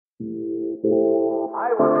I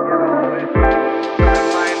want to get all this. I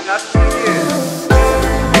find nothing here.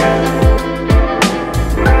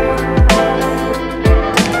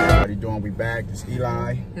 How you doing? We back. This is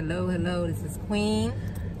Eli. Hello, hello. This is Queen.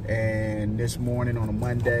 And this morning on a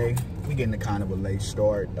Monday, we getting a kind of a late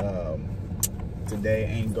start. Today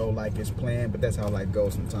ain't go like it's planned, but that's how life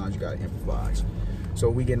goes. Sometimes you gotta improvise.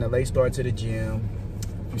 So we getting a late start to the gym.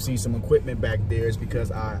 You see some equipment back there. It's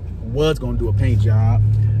because I was gonna do a paint job,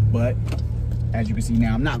 but as you can see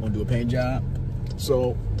now, I'm not gonna do a paint job.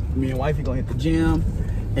 So me and wifey gonna hit the gym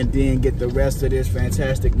and then get the rest of this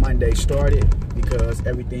fantastic Monday started, because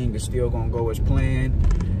everything is still gonna go as planned.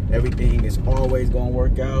 Everything is always gonna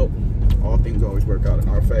work out. All things always work out in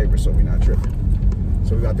our favor, so we're not tripping.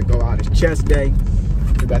 So we got to go out. It's chest day.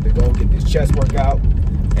 We got to go get this chest workout,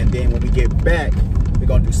 and then when we get back, we're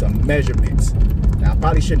gonna do some measurements. Now I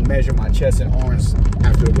probably shouldn't measure my chest and arms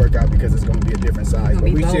after the workout because it's gonna be a different size.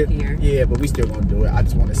 But we should, yeah, but we still gonna do it. I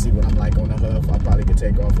just want to see what I'm like on the hoof. I probably could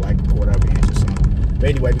take off like a quarter of an inch or something. But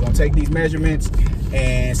anyway, we're gonna take these measurements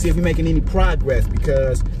and see if we're making any progress,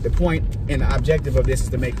 because the point and the objective of this is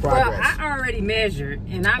to make progress. Well, I already measured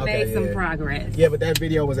and I made some progress. Yeah, but that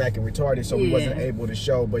video was acting retarded, so we wasn't able to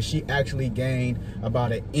show. But she actually gained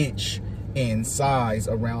about an inch in size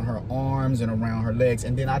around her arms and around her legs.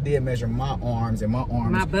 And then I did measure my arms, and my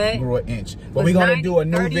arms grew an inch. But we're gonna do a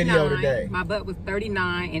new video today. My butt was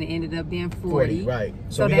 39 and it ended up being 40. Right.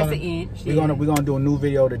 So that's an inch. We're gonna do a new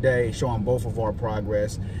video today showing both of our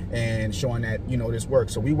progress and showing that, you know, this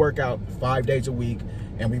works. So we work out 5 days a week,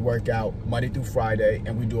 and we work out Monday through Friday,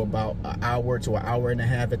 and we do about an hour to an hour and a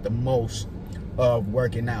half at the most of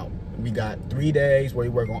working out. We got 3 days where we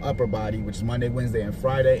work on upper body, which is Monday, Wednesday, and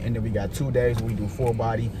Friday. And then we got 2 days where we do full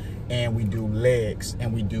body, and we do legs,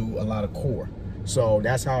 and we do a lot of core. So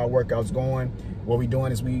that's how our workout's going. What we're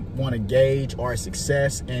doing is we want to gauge our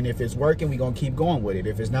success, and if it's working, we're going to keep going with it.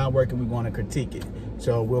 If it's not working, we're going to critique it.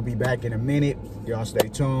 So we'll be back in a minute. Y'all stay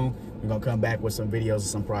tuned. We're going to come back with some videos of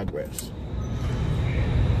some progress.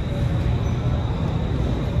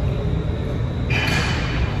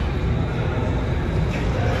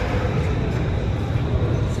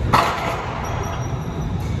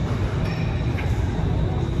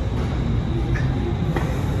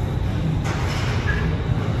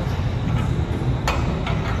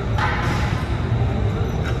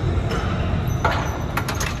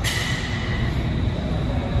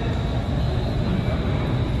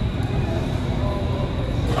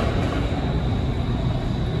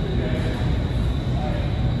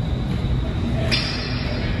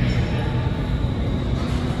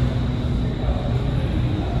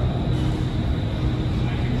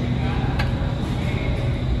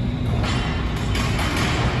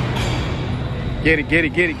 Get it, get it,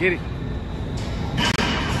 get it, get it.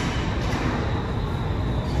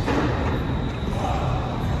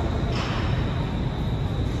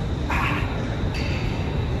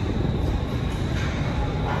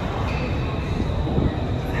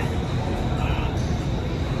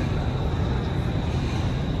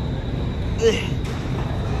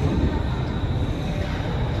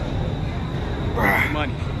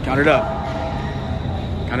 Money. Count it up.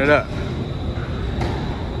 Count it up.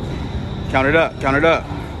 Count it up, count it up.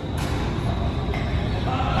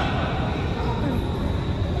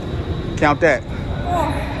 Count that.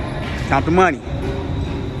 Count the money.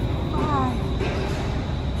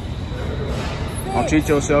 Don't treat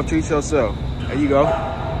yourself, treat yourself. There you go.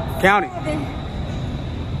 Count it.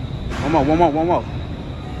 One more, one more, one more.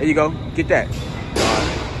 There you go. Get that.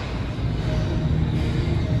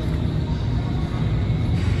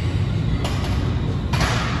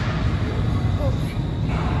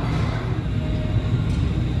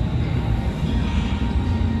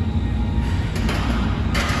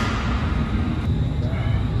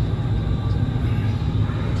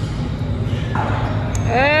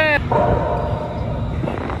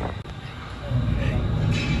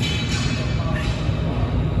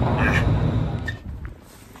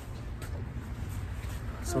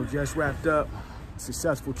 So just wrapped up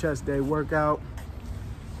successful chest day workout.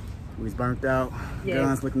 We was burnt out. Yes.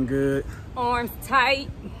 Guns looking good. Arms tight.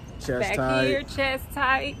 Chest back tight. Here, chest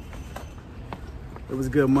tight. It was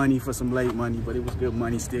good money for some late money, but it was good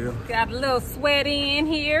money still. Got a little sweaty in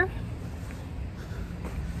here.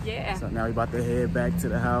 Yeah. So now we about to head back to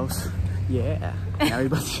the house. Yeah. Now we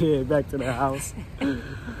about to head back to the house.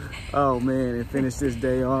 Oh man, and finish this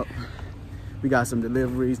day up. We got some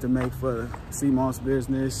deliveries to make for CMOS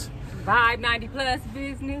business. 590 plus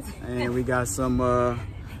business. And we got some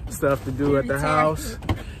stuff to do at the house.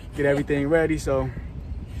 Get everything ready. So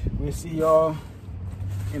we'll see y'all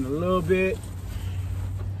in a little bit.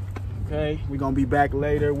 Okay, we're gonna be back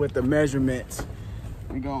later with the measurements.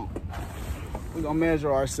 We're gonna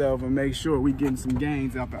measure ourselves and make sure we getting some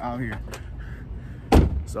gains out here.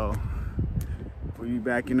 So we'll be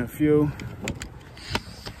back in a few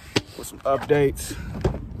with some updates.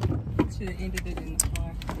 Should have ended it in the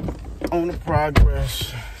car. On the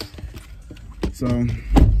progress. So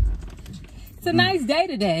it's a nice day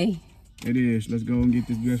today. It is. Let's go and get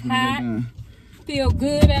this dress done. Feel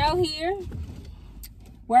good out here.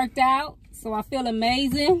 Worked out, so I feel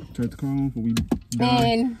amazing. Turn the car on before we die.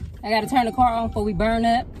 And I gotta turn the car on before we burn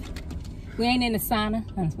up. We ain't in the sauna.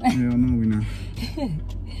 Hell no, we not.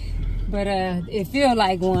 But it feels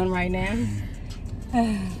like one right now.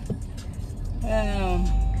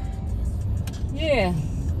 Yeah,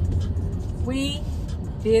 we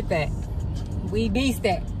did that. We beast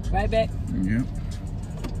that, right, back? Yep.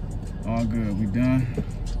 All good. We done.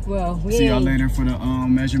 Well, we see y'all later for the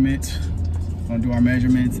measurements. Gonna do our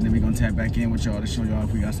measurements, and then we're gonna tap back in with y'all to show y'all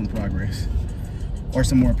if we got some progress or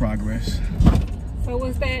some more progress. So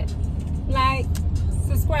what's that? Like,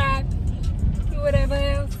 subscribe, do whatever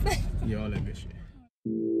else. Yeah, all that good shit.